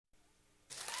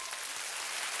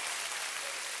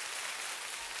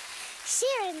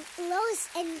Sharon, Lois,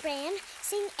 and Bram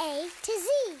sing A to Z.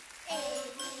 A,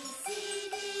 B, C,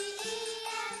 D, E,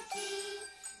 F, G,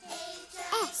 H,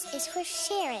 I, S is for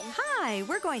Sharon. Hi,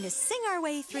 we're going to sing our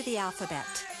way through the alphabet.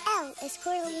 L is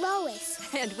for Lois.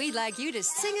 And we'd like you to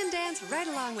sing and dance right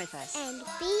along with us. And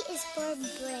B is for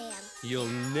Bram.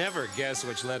 You'll never guess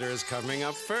which letter is coming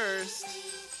up first.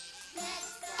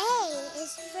 A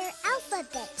is for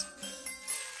alphabet.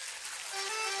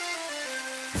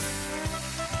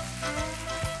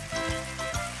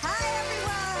 Hi,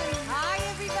 everyone. Hi,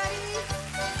 everybody.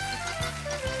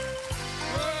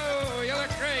 Whoa, you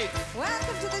look great.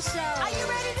 Welcome to the show. Are you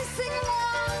ready to sing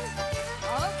along?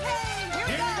 Okay, here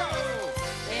we go.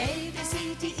 A, B, C,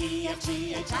 D, E, F,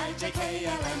 G, H, I, J, K,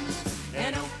 L, M,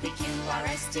 N, O, P, Q, R,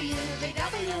 S, T, U, V,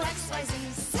 W, X, Y, Z.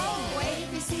 Oh, A,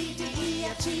 B, C, D, E,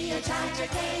 F, G, H, I, J,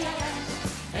 K, L, M,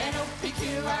 N, O, P,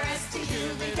 Q, R, S, T, U,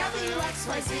 V, W, X,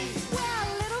 Y, Z. Well,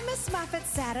 little Miss Muffet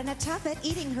sat on a tuffet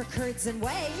eating her curds and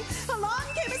whey. Along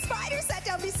came a spider, sat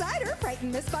down beside her,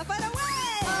 frightened Miss Muffet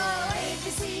away. Oh, A, B,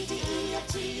 C, D, E,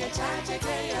 F, G, H, I, J,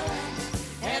 K, L, M,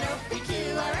 N, O, P,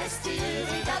 Q, R, S, T, U,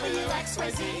 V, W, X, Y,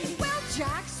 Z. Well,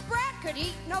 Jack Sprat could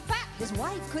eat no fat, his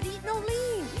wife could eat no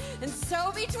lean. And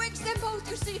so betwixt them both,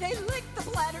 you see, they licked the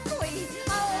platter clean.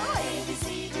 Oh, A, B,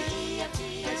 C, D, E, F,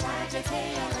 G, H, I, J,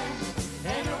 K, L, M,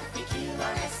 N, O, P, Q,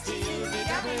 R, S, T, U, V,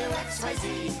 W, X, Y,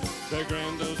 Z. The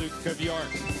Grand Old Duke of York,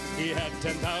 he had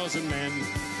 10,000 men.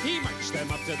 He marched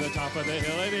them up to the top of the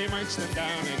hill and he marched them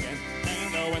down again.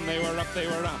 And oh, when they were up, they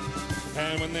were up.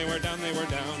 And when they were down, they were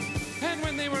down. And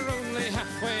when they were only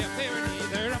halfway up, they were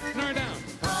neither up nor down.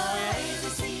 Oh, A, B,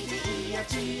 C, D, E, F,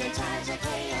 G, H, I, J,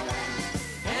 K, L, M,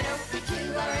 N, O, P,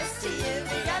 Q, R, S, T, U,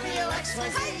 V, W, X, Y,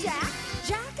 Z. Hi, Jack.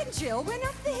 Jack and Jill went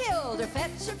up the hill to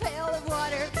fetch a pail of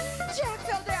water. Jack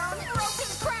fell down, broke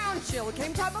his crown. Jill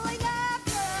came tumbling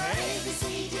after. A, B,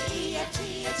 C, D, E, F,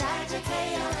 G, H, I, J,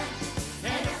 K, L, M,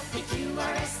 N, O, P, Q,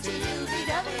 R, S, T, U, V,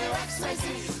 W, X, Y, Z.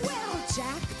 Well,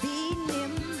 Jack be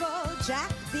nimble,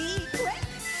 Jack be quick.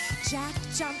 Jack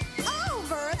jumped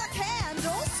over the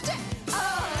candlestick.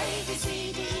 Oh, A, B,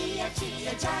 C, D, E, F, G,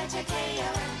 H, I, J, K,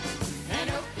 L, M, N,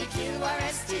 O, P, Q, R,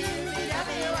 S, T, U, V,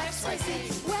 W, X, Y,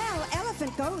 Z. Well,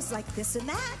 elephant goes like this and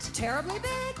that. Terribly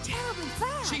big, terribly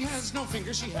fast. She has no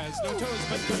fingers, she has no toes,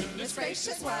 but goodness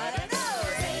gracious, what a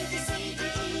nose! A, B, C, D,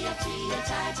 E, F, G,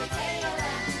 H, I, J, K, L,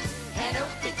 M, N, O,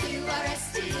 P, Q, R,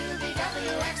 S, T, U, V,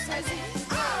 W, X, Y, Z.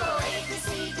 Oh, A, B, C,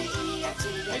 D, E, F, G,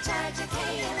 H, I, J, K,